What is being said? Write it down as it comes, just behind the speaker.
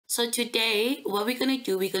So today, what we're going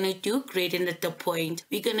to do gradient at the point.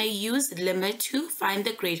 We're going to use limit to find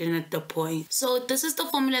the gradient at the point. So this is the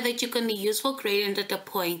formula that you're going to use for gradient at the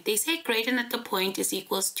point. They say gradient at the point is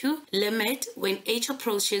equals to limit when h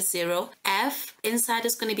approaches 0, f inside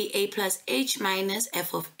is going to be a plus h minus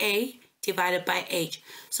f of a divided by h.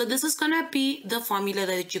 So this is going to be the formula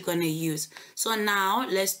that you're going to use. So now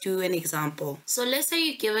let's do an example. So let's say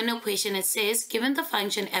you're given a question. It says, given the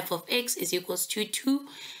function f of x is equals to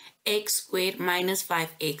 2x squared minus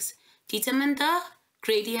 5x, determine the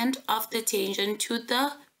gradient of the tangent to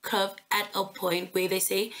the curve at a point where they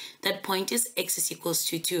say that point is x is equals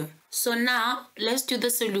to 2. So now let's do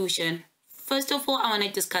the solution. First of all, I want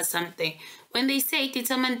to discuss something. When they say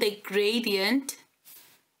determine the gradient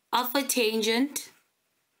of a tangent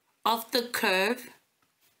of the curve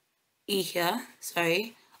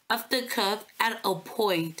of the curve at a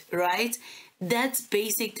point, right? That's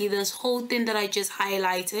basically this whole thing that I just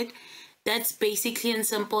highlighted. That's basically in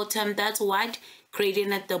simple terms, that's what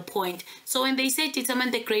gradient at the point. So when they say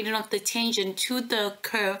determine the gradient of the tangent to the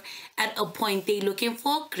curve at a point, they're looking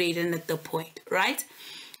for gradient at the point, right?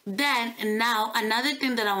 Then now another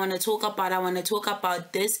thing that I want to talk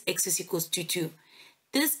about, this x is equals to 2.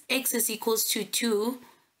 This x is equals to 2,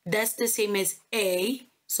 that's the same as a.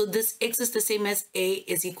 So this x is the same as a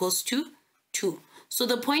is equals to 2. So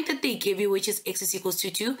the point that they give you, which is x is equals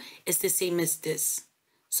to 2, is the same as this.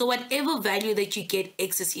 So whatever value that you get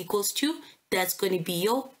x is equals to, that's going to be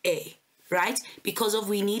your a, right? Because of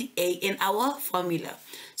we need a in our formula.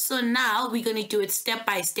 So now we're going to do it step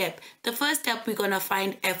by step. The first step, we're going to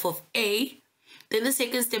find f of a. Then the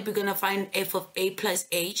second step, we're going to find f of a plus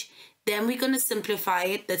h. Then we're going to simplify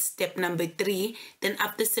it. That's step number 3. Then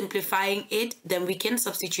after simplifying it, then we can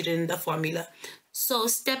substitute it in the formula. So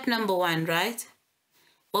step number 1, right?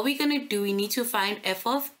 What we're going to do, we need to find f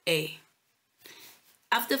of a.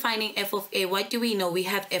 After finding f of a, what do we know? We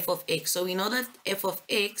have f of x. So we know that f of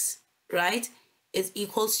x, right, is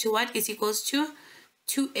equals to what? Is equals to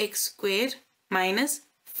 2x squared minus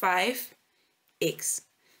 5x.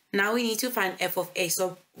 Now we need to find f of a.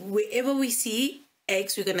 So wherever we see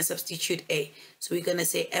x, we're going to substitute a. So we're going to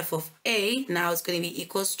say f of a now is going to be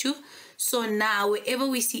equals to. So now wherever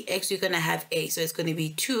we see x, we're going to have a. So it's going to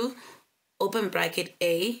be 2 open bracket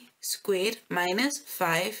a squared minus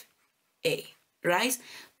 5a, right?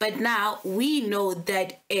 But now we know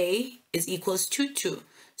that a is equals to 2.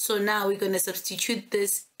 So now we're going to substitute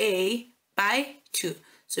this a by 2.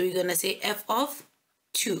 So we're going to say f of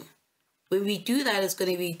 2. When we do that, it's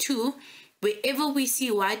going to be 2. Wherever we see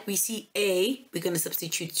what? We see a, we're going to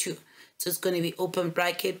substitute 2. So it's going to be open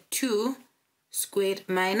bracket 2 squared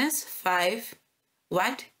minus 5,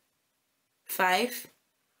 what? 5,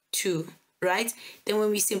 2, right? Then when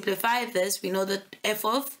we simplify this, we know that f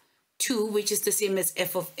of 2, which is the same as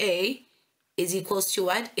f of a, is equals to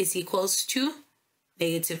what? Is equals to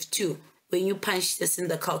negative 2 when you punch this in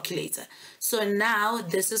the calculator. So now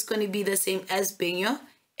this is going to be the same as being your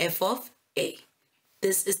f of a.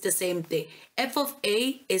 This is the same thing. F of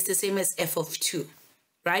a is the same as f of 2,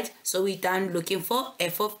 right? So we're done looking for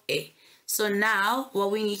f of a. So now what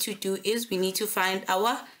we need to do is we need to find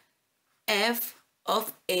our f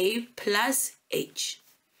of a plus h.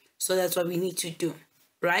 So that's what we need to do,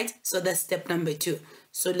 right? So that's step number 2.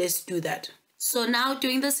 So let's do that. So now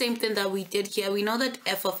doing the same thing that we did here, we know that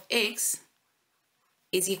f of x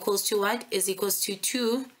is equals to what? Is equals to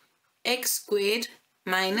 2x squared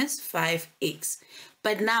minus 5x.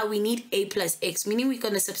 But now we need a plus x, meaning we're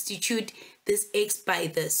going to substitute this x by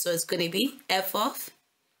this. So it's going to be f of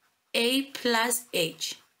a plus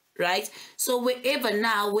h, right? So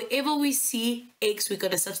wherever we see x, we're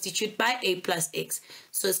going to substitute by a plus x.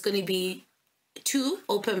 So it's going to be 2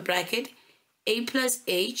 open bracket a plus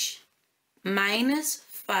h minus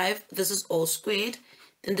 5. This is all squared.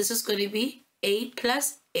 Then this is going to be a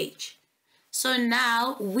plus h. So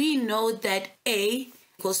now we know that a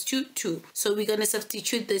equals to 2. So we're going to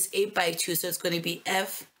substitute this a by 2. So it's going to be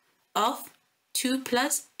f of 2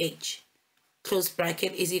 plus h. Close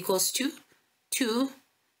bracket is equals to 2.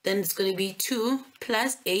 Then it's going to be 2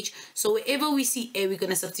 plus h. So wherever we see a, we're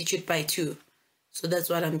going to substitute by 2. So that's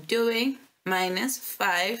what I'm doing. Minus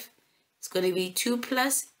 5. It's going to be 2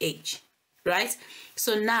 plus h, right?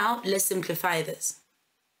 So now let's simplify this.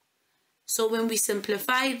 So when we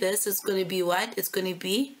simplify this, it's going to be what? It's going to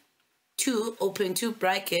be 2, open 2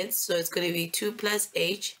 brackets. So it's going to be 2 plus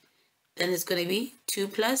h. Then it's going to be 2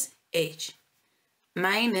 plus h.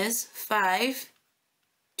 Minus 5,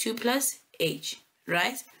 2 plus h,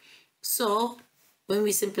 right? So when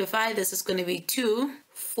we simplify this, it's going to be 2,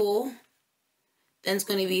 4. Then it's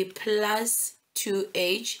going to be plus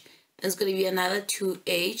 2h. There's going to be another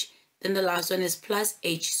 2h. Then the last one is plus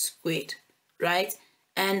h squared, right?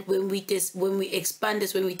 And when we expand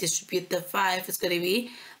this, when we distribute the 5, it's going to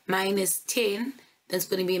be minus 10. That's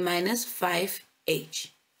going to be minus 5h,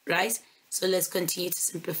 right? So let's continue to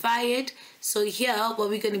simplify it. So here, what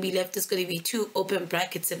we're going to be left is going to be 2, open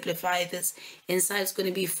bracket, simplify this. Inside it's going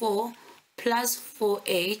to be 4 plus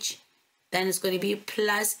 4h. Then it's going to be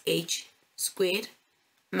plus h squared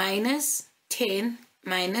minus 10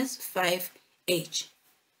 minus 5h.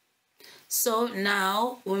 So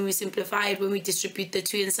now, when we simplify it, when we distribute the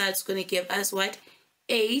 2 inside, it's going to give us what?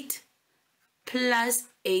 8 plus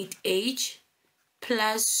 8h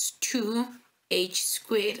plus 2h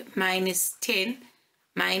squared minus 10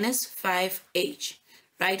 minus 5h,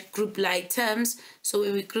 right? Group like terms. So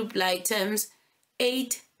when we group like terms,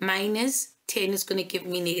 8 minus 10 is going to give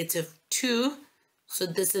me negative 2. So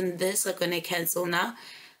this and this are going to cancel now.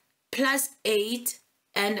 Plus 8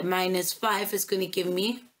 and minus 5 is going to give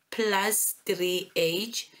me plus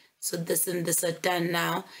 3h. So this and this are done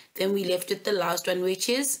now. Then we left with the last one, which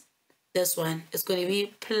is this one. It's going to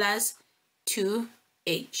be plus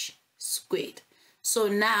 2h squared. So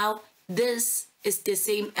now this is the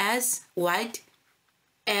same as what?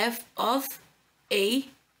 F of a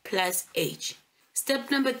plus h.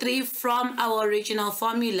 Step number 3, from our original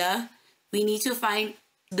formula, we need to find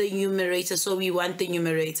the numerator. So we want the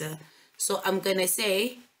numerator. So I'm going to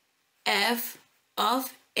say f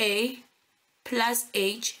of a plus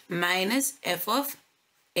h minus f of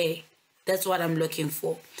a. That's what I'm looking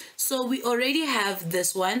for. So we already have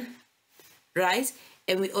this one, right?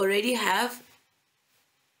 And we already have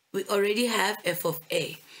f of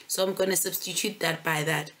a. So I'm going to substitute that by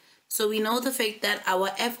that. So we know the fact that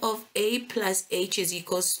our f of a plus h is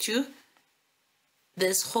equals to,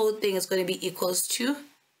 this whole thing is going to be equals to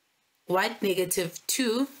what? Negative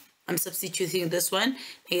 2. I'm substituting this one.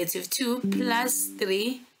 Negative 2 plus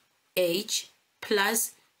 3h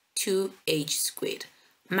plus 2h squared.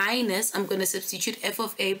 Minus, I'm going to substitute f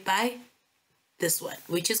of a by this one,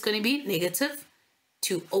 which is going to be negative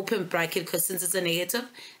 2. Open bracket, because since it's a negative,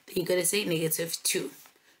 then you're going to say negative 2.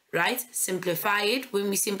 Right? Simplify it. When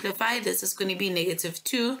we simplify this, it's going to be negative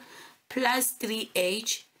 2 plus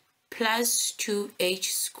 3h plus 2h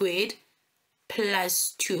squared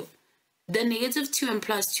plus 2. The negative 2 and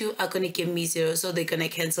plus 2 are going to give me 0, so they're going to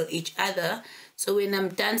cancel each other. So when I'm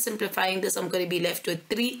done simplifying this, I'm going to be left with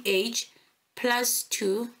 3h plus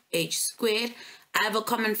 2h squared. I have a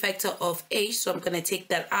common factor of h, so I'm going to take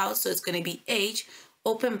that out. So it's going to be h,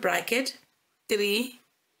 open bracket, 3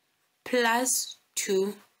 plus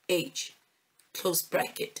 2h, close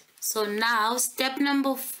bracket. So now step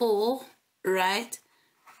number 4, right?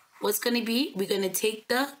 What's going to be? We're going to take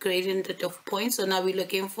the gradient of points. So now we're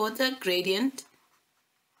looking for the gradient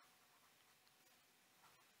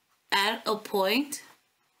at a point,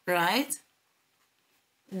 right?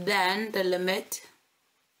 Then the limit,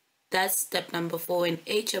 that's step number 4, when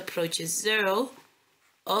h approaches 0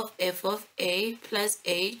 of f of a plus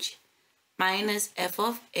h minus f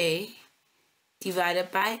of a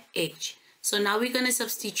divided by h. So now we're going to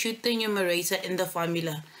substitute the numerator in the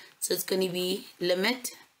formula. So it's going to be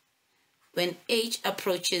limit when h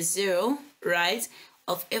approaches 0, right,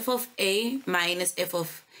 of f of a minus f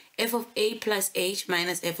of a plus h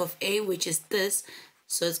minus f of a, which is this.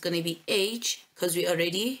 So it's going to be h, because we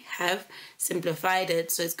already have simplified it.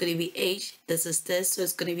 So it's going to be h. This is this. So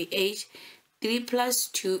it's going to be h, 3 plus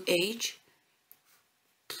 2h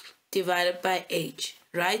divided by h,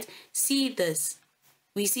 right? See this.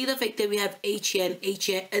 We see the fact that we have h here and h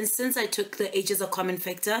here. And since I took the h as a common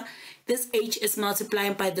factor, this h is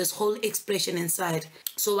multiplying by this whole expression inside.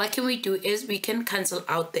 So what can we do is we can cancel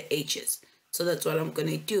out the h's. So that's what I'm going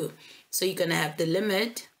to do. So you're going to have the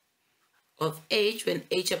limit of h when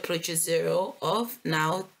h approaches 0 of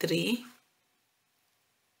now 3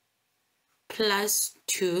 plus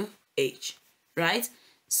 2h, right?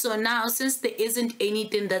 So now, since there isn't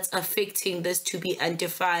anything that's affecting this to be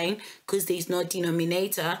undefined, because there's no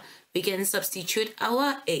denominator, we can substitute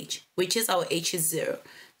our h, which is our h is 0.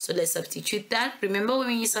 So let's substitute that. Remember,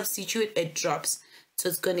 when you substitute, it drops. So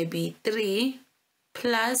it's going to be 3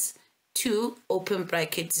 plus 2, open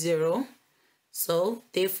bracket 0. So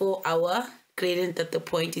therefore, our gradient at the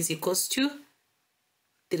point is equals to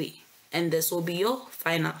 3. And this will be your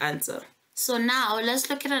final answer. So now let's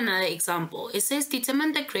look at another example. It says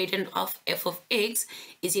determine the gradient of f of x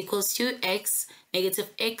is equals to x negative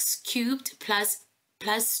x cubed plus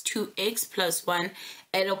 2x plus 1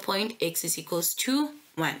 at a point x is equals to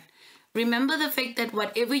 1. Remember the fact that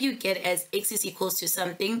whatever you get as x is equals to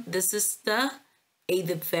something, this is the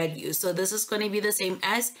value. So this is going to be the same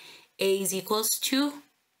as a is equals to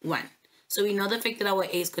 1. So we know the fact that our a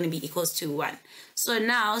is going to be equals to 1. So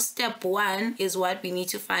now step 1 is what we need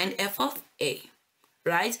to find f of a,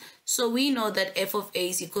 right? So we know that f of a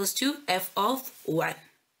is equals to f of 1.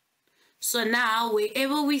 So now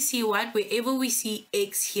wherever we see what? Wherever we see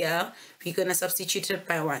x here, we're going to substitute it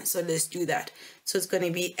by 1. So let's do that. So it's going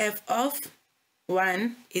to be f of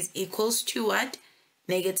 1 is equals to what?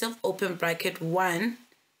 Negative open bracket 1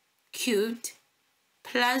 cubed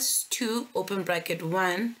plus 2 open bracket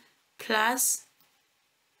 1 plus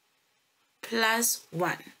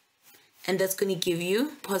 1. And that's going to give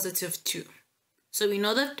you positive 2. So we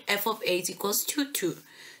know that f of a is equals to 2.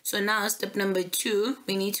 So now step number 2,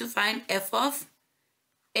 we need to find f of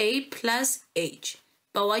a plus h.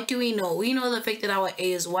 But what do we know? We know the fact that our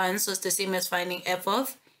a is 1, so it's the same as finding f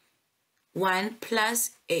of 1 plus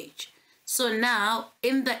h. So now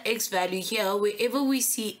in the x value here, wherever we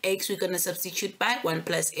see x, we're going to substitute by 1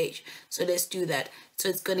 plus h. So let's do that. So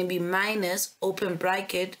it's going to be minus open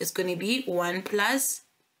bracket, it's going to be 1 plus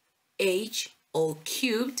h all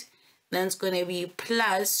cubed. Then it's going to be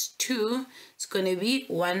plus 2. It's going to be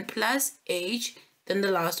 1 plus h. Then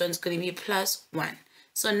the last one is going to be plus 1.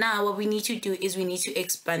 So now what we need to do is we need to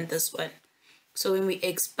expand this one. So when we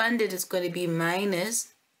expand it, it's going to be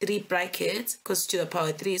minus 3 brackets, because to the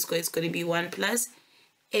power 3 is going to be 1 plus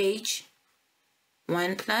h.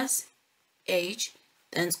 1 plus h.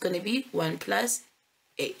 Then it's going to be 1 plus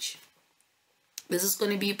h. This is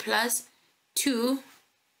going to be plus 2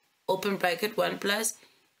 open bracket 1 plus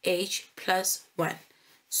h plus 1.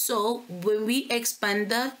 So when we expand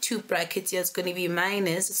the 2 brackets here, it's going to be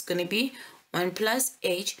minus, it's going to be 1 plus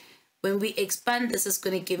h. When we expand this, it's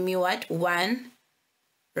going to give me what? 1,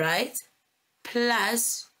 right?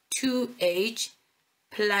 Plus 2h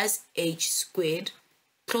plus h squared,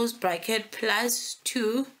 close bracket, plus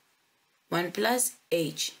 2, 1 plus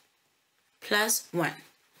h plus 1.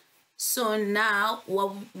 So now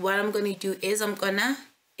what I'm going to do is I'm going to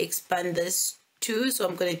expand this 2, so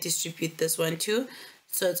I'm going to distribute this one too.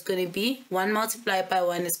 So it's going to be 1 multiplied by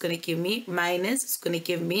 1 is going to give me minus, it's going to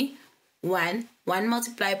give me 1. 1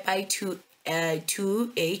 multiplied by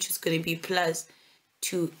 2h is going to be plus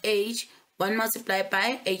 2h. 1 multiplied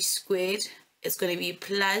by h squared is going to be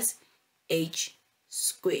plus h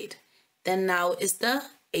squared. Then now is the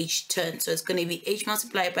h term. So it's going to be h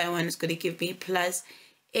multiplied by 1 is going to give me plus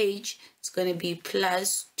h. It's going to be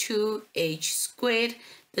plus 2h squared.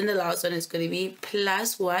 Then the last one is going to be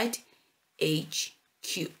plus what? H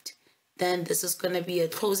cubed. Then this is going to be a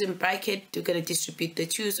closing bracket. We're going to distribute the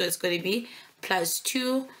 2. So it's going to be plus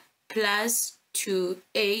 2 plus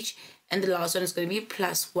 2h. And the last one is going to be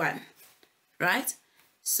plus 1. Right?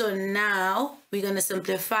 So now we're going to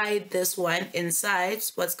simplify this one inside.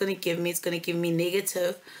 So what's going to give me? It's going to give me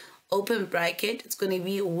negative open bracket. It's going to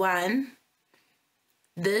be 1.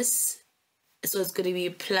 This. So it's going to be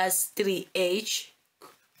plus 3h.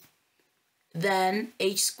 Then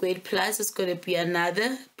h squared plus is going to be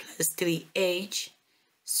another plus 3h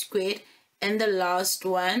squared. And the last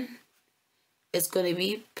one is going to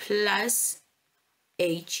be plus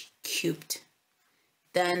h cubed.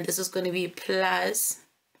 Then this is going to be plus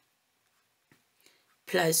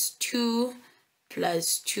 2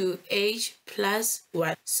 plus 2h plus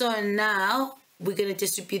 1. So now we're going to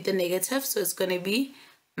distribute the negative. So it's going to be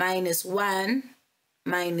minus 1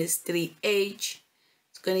 minus 3h.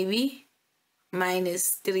 It's going to be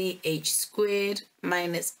minus 3h squared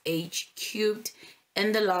minus h cubed.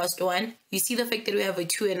 And the last one, you see the fact that we have a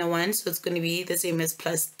 2 and a 1, so it's going to be the same as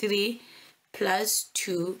plus 3 plus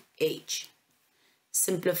 2h.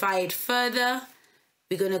 Simplify it further.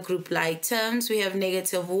 We're going to group like terms. We have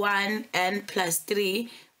negative 1 and plus 3,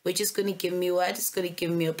 which is going to give me what? It's going to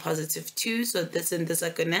give me a positive 2. So this and this are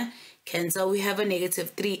going to cancel. We have a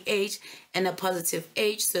negative 3h and a positive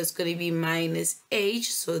h, so it's going to be minus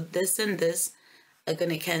h. So this and this are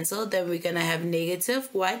going to cancel. Then we're going to have negative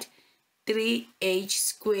what? 3h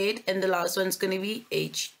squared, and the last one is going to be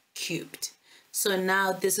h cubed. So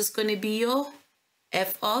now this is going to be your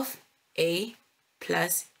f of a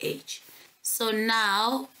plus h. So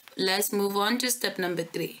now let's move on to step number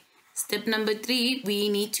 3. Step number 3, we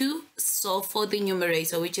need to solve for the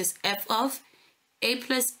numerator, which is f of a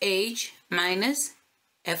plus h minus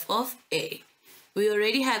f of a. We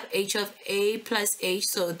already have h of a plus h,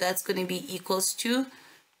 so that's going to be equals to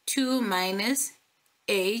 2 minus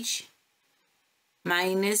h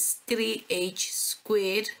minus 3h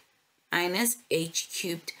squared minus h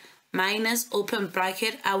cubed minus open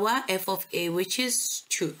bracket our f of a, which is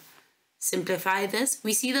 2. Simplify this.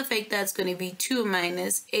 We see the fact that's going to be 2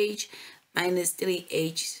 minus h minus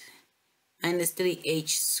 3h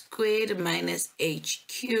squared minus h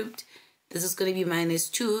cubed. This is going to be minus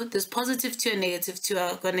 2. This positive 2 and negative 2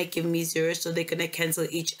 are going to give me 0, so they're going to cancel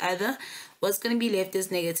each other. What's going to be left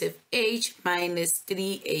is negative h minus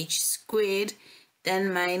 3h squared,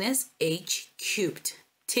 then minus h cubed.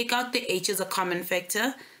 Take out the h as a common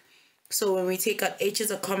factor. So when we take out h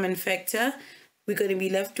as a common factor, we're going to be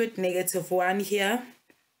left with negative 1 here.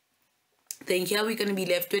 Then here we're going to be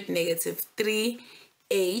left with negative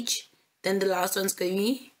 3h. Then the last one's going to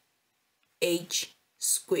be h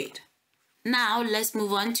squared. Now let's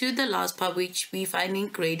move on to the last part, which we're finding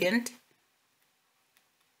gradient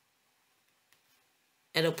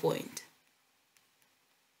at a point.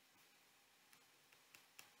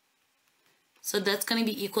 So that's going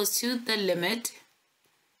to be equals to the limit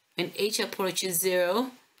when h approaches 0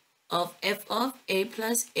 of f of a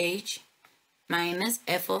plus h minus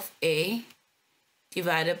f of a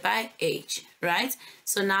divided by h, right?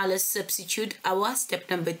 So now let's substitute our step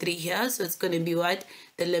number 3 here. So it's going to be what?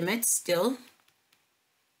 The limit still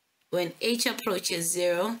when h approaches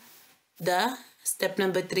 0, the step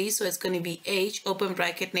number 3, so it's going to be h, open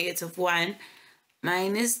bracket, negative 1,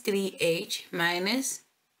 minus 3h minus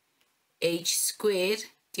h squared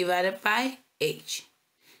divided by h.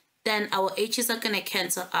 Then our h's are going to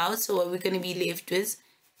cancel out, so what we're going to be left with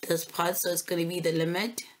this part, so it's going to be the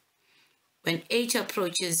limit when h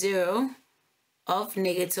approaches 0 of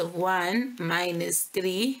negative 1 minus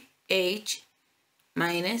 3h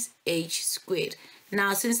minus h squared.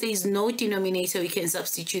 Now, since there is no denominator, we can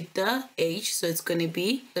substitute the h. So it's going to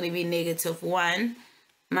be negative 1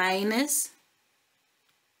 minus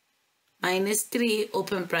 3,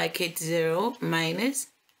 open bracket, 0 minus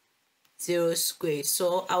 0 squared.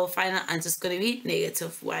 So our final answer is going to be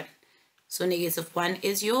negative 1. So negative 1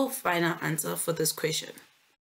 is your final answer for this question.